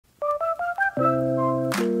Awesome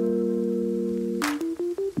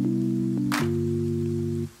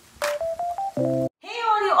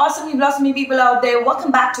blossomy people out there,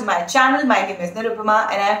 welcome back to my channel. My name is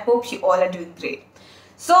Nirupama and I hope you all are doing great.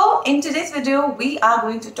 So in today's video we are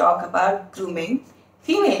going to talk about grooming,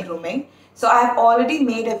 female grooming. So I have already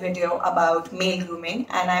made a video about male grooming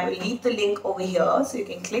and I will leave the link over here so you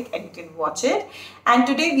can click and you can watch it. And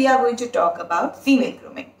today we are going to talk about female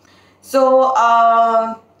grooming. So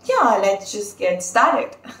yeah, let's just get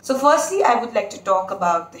started. So firstly, I would like to talk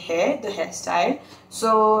about the hairstyle.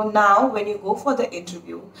 So now when you go for the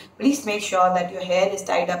interview, please make sure that your hair is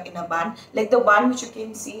tied up in a bun, like the one which you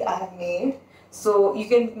can see I have made. So you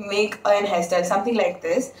can make an hairstyle, something like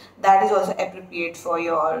this, that is also appropriate for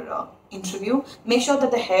your interview. Make sure that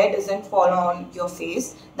the hair doesn't fall on your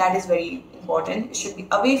face. That is very important. It should be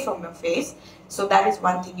away from your face. So that is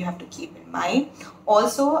one thing you have to keep in mind.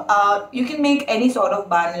 Also, you can make any sort of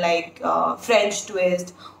bun like French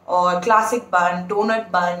twist or classic bun,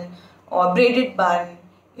 donut bun or braided bun.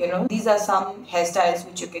 You know, these are some hairstyles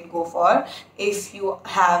which you can go for if you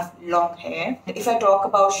have long hair. If I talk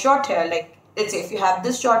about short hair, like let's say if you have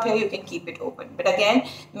this short hair, you can keep it open. But again,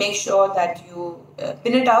 make sure that you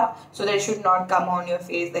pin it up so that it should not come on your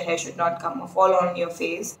face. The hair should not come or fall on your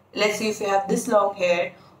face. Let's say if you have this long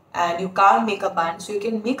hair and you can't make a bun, so you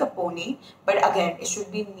can make a pony. But again, it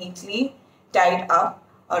should be neatly tied up.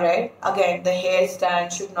 Alright, again, the hair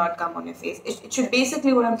stand should not come on your face. It should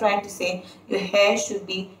basically, what I'm trying to say, your hair should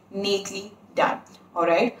be neatly done.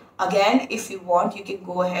 Alright, again, if you want, you can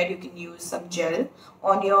go ahead, you can use some gel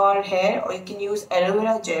on your hair or you can use aloe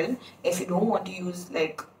vera gel if you don't want to use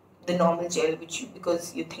like the normal gel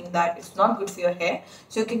because you think that it's not good for your hair.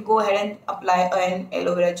 So you can go ahead and apply an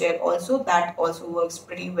aloe vera gel also. That also works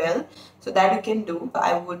pretty well. So that you can do.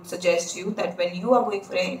 I would suggest you that when you are going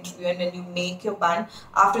for an interview and when you make your bun,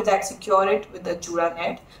 after that secure it with the jura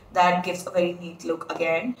net. That gives a very neat look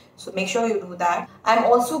again. So make sure you do that. I'm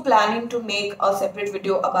also planning to make a separate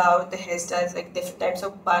video about the hairstyles, like different types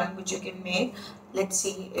of bun which you can make. Let's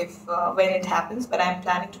see if when it happens, but I'm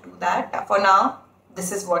planning to do that. For now,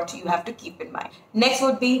 this is what you have to keep in mind. Next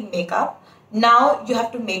would be makeup. Now you have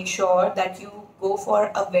to make sure that you go for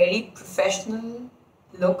a very professional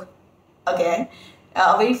look again,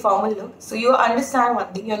 a very formal look. So you understand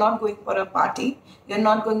one thing, you're not going for a party, you're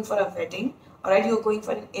not going for a wedding, alright, you're going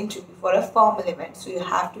for an interview, for a formal event. So you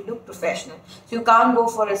have to look professional. So you can't go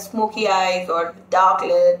for a smoky eyes or dark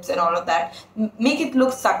lips and all of that. Make it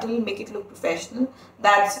look subtle, make it look professional.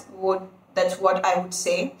 That's what I would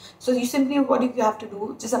say. So you simply, what you have to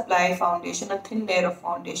do, just apply foundation, a thin layer of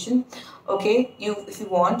foundation. Okay, if you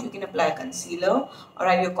want, you can apply concealer,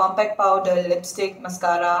 alright, your compact powder, lipstick,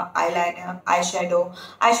 mascara, eyeliner,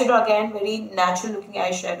 eyeshadow again, very natural looking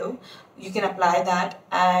eyeshadow. You can apply that.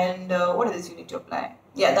 And what else you need to apply?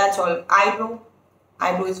 Yeah, that's all.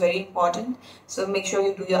 Eyebrow is very important, so make sure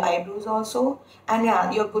you do your eyebrows also, and yeah,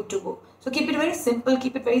 you're good to go. So keep it very simple,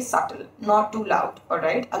 keep it very subtle, not too loud.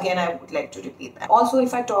 Alright, again I would like to repeat that. Also,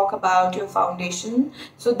 if I talk about your foundation,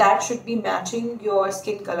 so that should be matching your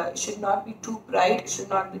skin color. It should not be too bright, it should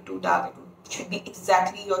not be too dark. It should be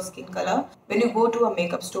exactly your skin color. When you go to a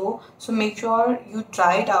makeup store, so make sure you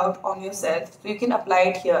try it out on yourself. So you can apply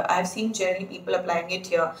it here. I've seen generally people applying it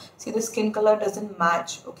here. See, the skin color doesn't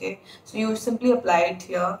match. Okay, so you simply apply it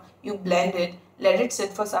here, you blend it, let it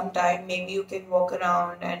sit for some time. Maybe you can walk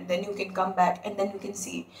around and then you can come back and then you can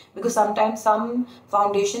see, because sometimes some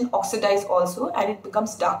foundation oxidize also and it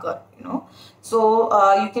becomes darker, you know. So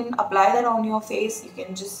you can apply that on your face. You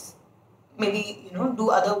can just maybe, you know, do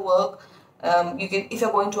other work. You can, if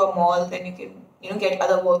you're going to a mall, then you can, you know, get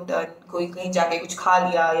other work done, कहीं जाके कुछ खा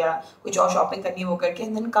लिया या कुछ और shopping करनी वो करके,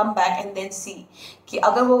 and then come back and then see कि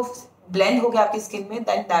अगर वो blend हो गया आपकी skin में,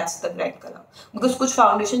 then that's the right color. Because कुछ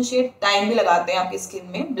foundation shade time भी लगाते हैं आपकी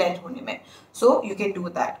skin में blend होने में. So you can do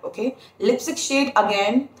that. Okay. Lipstick shade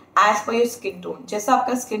again as per your skin tone. जैसा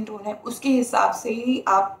आपका skin tone है उसके हिसाब से ही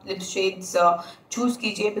आप lip shades choose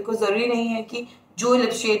कीजिए, because ज़रूरी नहीं है कि जो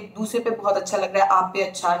लिप शेड दूसरे पे बहुत अच्छा लग रहा है आप पे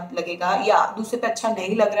अच्छा लगेगा, या दूसरे पे अच्छा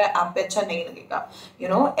नहीं लग रहा है आप पे अच्छा नहीं लगेगा. You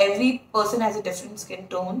know, every person has a different skin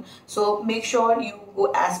tone, so make sure you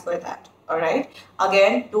go as per that. Alright.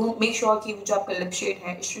 Again, don't make sure कि जो आपका lip shade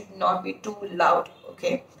है, it should not be too loud.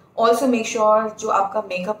 Okay. Also make sure जो आपका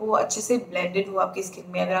makeup हो अच्छे से blended हो आपकी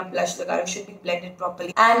skin में. अगर आप blush लगा रहे हो, should be blended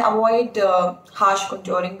properly, and avoid harsh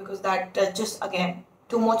contouring, because that just again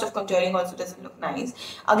too much of contouring also doesn't look nice.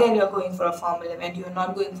 Again, you're going for a formal event, you're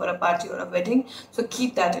not going for a party or a wedding, so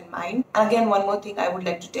keep that in mind. And again, one more thing I would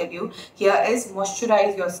like to tell you here is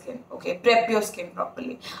moisturize your skin. Okay, prep your skin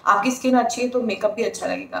properly. आपकी skin अच्छी है तो makeup भी अच्छा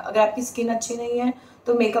लगेगा. अगर आपकी skin अच्छी नहीं है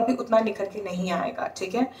तो मेकअप भी उतना निखर के नहीं आएगा,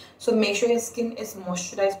 ठीक है। So make sure your skin is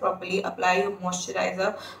moisturise properly, apply your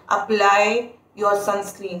moisturiser, apply your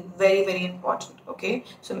sunscreen, very important, okay.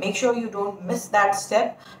 So make sure you don't miss that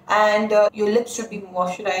step, and your lips should be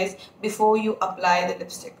moisturized before you apply the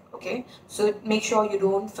lipstick, okay. So make sure you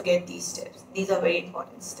don't forget these steps. These are very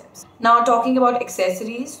important steps. Now talking about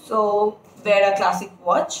accessories, so wear a classic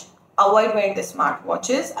watch, avoid wearing the smart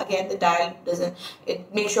watches. Again, the dial doesn't,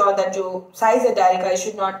 it make sure that your size of dial ka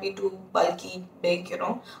should not be too bulky, big, you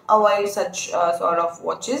know. Avoid such sort of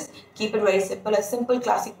watches. Keep it very simple. A simple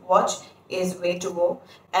classic watch is way to go.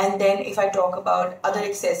 And then if I talk about other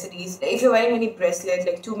accessories, if you're wearing any bracelet,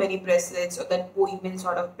 like too many bracelets or that bohemian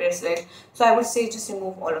sort of bracelet, so I would say just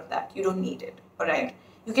remove all of that. You don't need it, all right.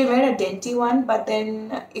 You can wear a dainty one, but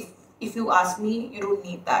then if you ask me, you don't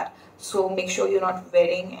need that. So make sure you're not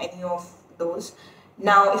wearing any of those.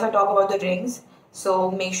 Now if I talk about the rings, so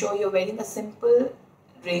make sure you're wearing a simple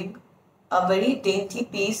ring, a very dainty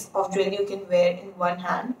piece of jewelry you can wear in one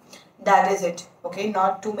hand. That is it, okay.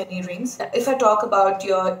 Not too many rings. If I talk about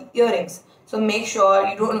your earrings, so make sure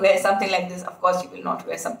you don't wear something like this. Of course you will not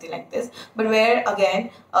wear something like this, but wear again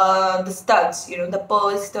the studs, you know, the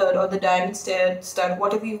pearl stud or the diamond stud,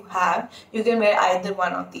 whatever you have, you can wear either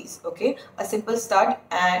one of these, okay. A simple stud,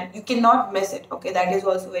 and you cannot miss it, okay. That is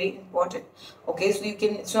also very important, okay. So you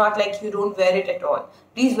can, it's not like you don't wear it at all.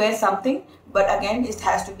 Please wear something, but again it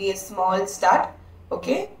has to be a small stud,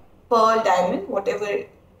 okay. Pearl, diamond, whatever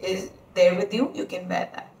is there with you, you can wear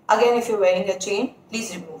that. Again, if you're wearing a chain,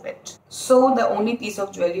 please remove it. So the only piece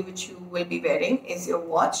of jewelry which you will be wearing is your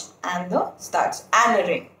watch and the studs and a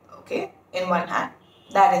ring, okay, in one hand.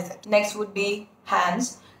 That is it. Next would be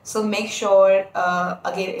hands. So make sure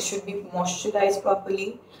again it should be moisturized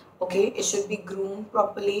properly, okay. It should be groomed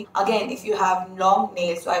properly. Again, if you have long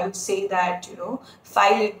nails, so I would say that, you know,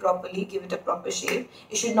 file it properly, give it a proper shape.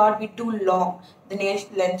 It should not be too long. The nail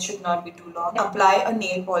length should not be too long. Apply a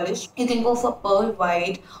nail polish. You can go for pearl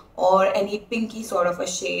white or any pinky sort of a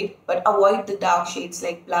shade, but avoid the dark shades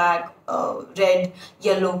like black, red,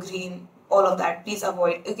 yellow, green, all of that. Please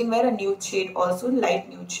avoid. You can wear a nude shade also, light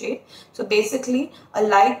nude shade. So basically a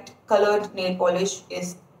light colored nail polish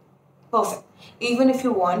is perfect. Even if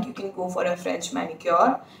you want, you can go for a French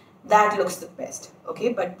manicure. That looks the best,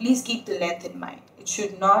 okay. But please keep the length in mind. It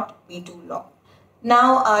should not be too long.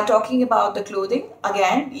 Now talking about the clothing,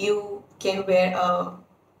 again you can wear a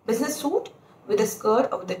business suit with a skirt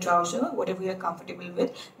or with a trouser, whatever you're comfortable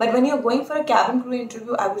with. But when you're going for a cabin crew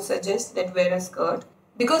interview, I would suggest that wear a skirt,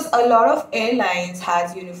 because a lot of airlines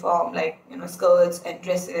has uniform, like, you know, skirts and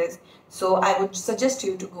dresses. So I would suggest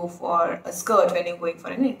you to go for a skirt when you're going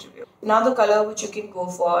for an interview. Now the color which you can go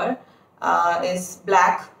for is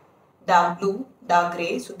black, dark blue, dark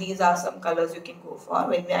grey. So these are some colors you can go for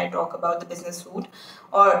when I talk about the business suit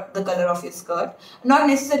or the color of your skirt. Not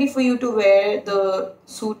necessary for you to wear the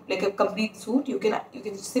suit like a complete suit. You can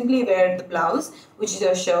simply wear the blouse, which is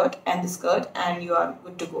your shirt, and the skirt, and you are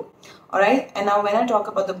good to go. Alright, and now when I talk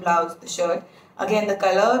about the blouse, the shirt, again the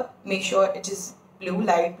color, make sure it is blue,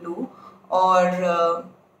 light blue, or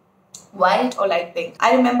white or light pink.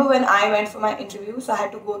 I remember when I went for my interview, so I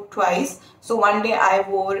had to go twice. So one day I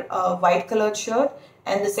wore a white colored shirt,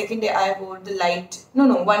 and the second day I wore the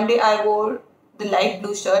one day I wore the light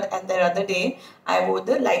blue shirt, and the other day I wore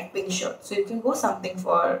the light pink shirt. So you can go something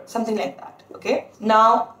like that, okay.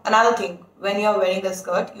 Now another thing, when you are wearing the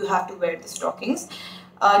skirt, you have to wear the stockings,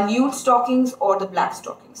 nude stockings or the black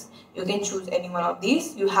stockings. You can choose any one of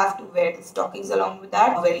these. You have to wear the stockings along with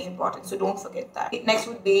that. Very important, so don't forget that. Next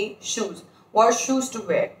would be shoes. What shoes to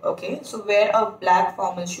wear? Okay, so wear a black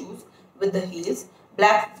formal shoes with the heels,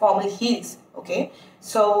 black formal heels, okay.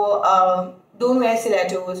 So don't wear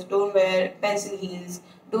stilettos, don't wear pencil heels,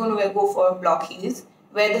 don't go for block heels.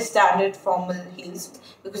 Wear the standard formal heels,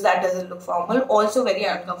 because that doesn't look formal. Also very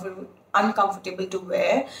uncomfortable to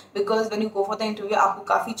wear, because when you go for the interview आपको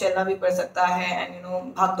काफ़ी चलना भी पड़ सकता है, and you know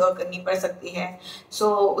भाग दौड़ करनी पड़ सकती है.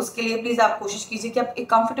 So उसके लिए please आप कोशिश कीजिए कि आप एक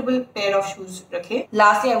comfortable pair of shoes रखें.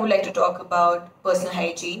 Lastly, I would like to talk about personal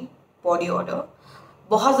hygiene, body odor.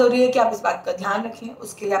 बहुत ज़रूरी है कि आप इस बात का ध्यान रखें.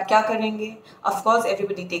 उसके लिए आप क्या करेंगे? Of course,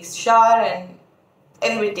 everybody takes shower and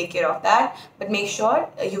everybody take care of that, but make sure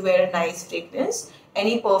you wear a nice fragrance.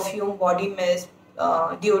 Any perfume, body mist,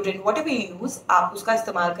 deodorant, whatever you use, आप उसका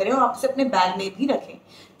इस्तेमाल करें और आप उसे अपने बैग में भी रखें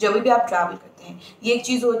जब भी आप ट्रैवल करते हैं. ये एक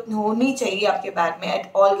चीज़ होनी चाहिए आपके बैग में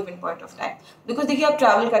at all given point of time. Because देखिए, आप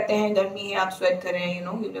ट्रैवल करते हैं, गर्मी है, आप स्वेट कर रहे हैं,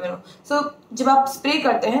 यू नेवर नो. सो जब आप स्प्रे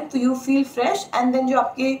करते हैं तो you feel fresh, and then जो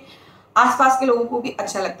आपके आसपास के लोगों को भी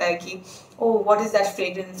अच्छा लगता है कि oh what is that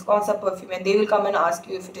fragrance, कौन सा perfume है, they will come and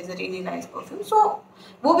ask you if it is a really nice perfume. So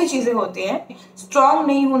वो भी चीज़ें होती हैं. स्ट्रॉन्ग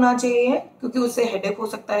नहीं होना चाहिए क्योंकि उससे हेडेक हो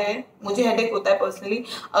सकता है. मुझे हेडेक होता है पर्सनली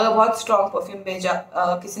अगर बहुत स्ट्रॉन्ग परफ्यूम भेजा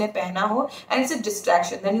किसी ने पहना हो and it's a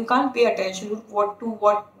distraction. Then you can't pay attention to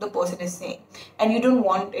what the person is saying and you don't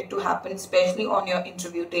want it to happen specially on your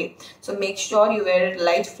interview day. So make sure you where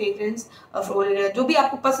light fragrance, जो भी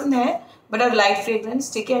आपको पसंद है but a light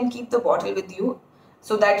fragrance, ठीक है, and keep the bottle with you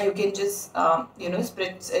so that you can just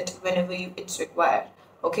spritz it whenever it's required.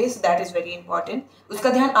 Okay, so that is very important. उसका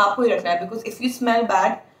ध्यान आपको ही रखना है because if you smell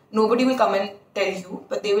bad, nobody will come and tell you,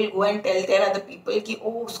 but they will go and tell 10 other people कि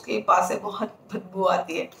ओ उसके पास से बहुत बदबू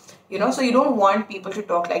आती है. So you don't want people to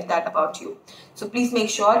talk like that about you. So please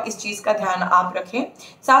make sure इस चीज़ का ध्यान आप रखें.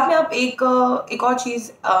 साथ में आप एक और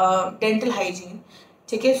चीज़ डेंटल हाइजीन,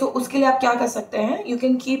 ठीक है. सो उसके लिए आप क्या कर सकते हैं, you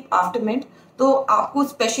can keep after mint. तो आपको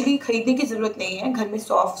स्पेशली खरीदने की ज़रूरत नहीं है. घर में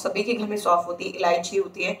सौंफ, सभी के घर में सौंफ होती है, इलायची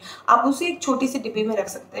होती है, आप उसे एक छोटी सी डिब्बी में रख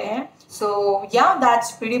सकते हैं. सो या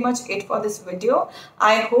that's pretty much it for this video.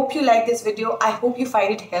 I hope you like this video. I hope you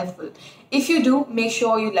find it helpful. If you do, make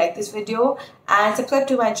sure you like this video and subscribe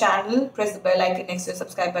to my channel. Press the bell icon next to the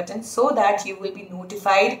subscribe button so that you will be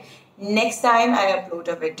notified next time I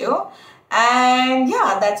upload a video. And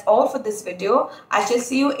yeah, that's all for this video. I shall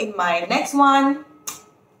see you in my next one.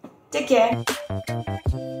 Take care.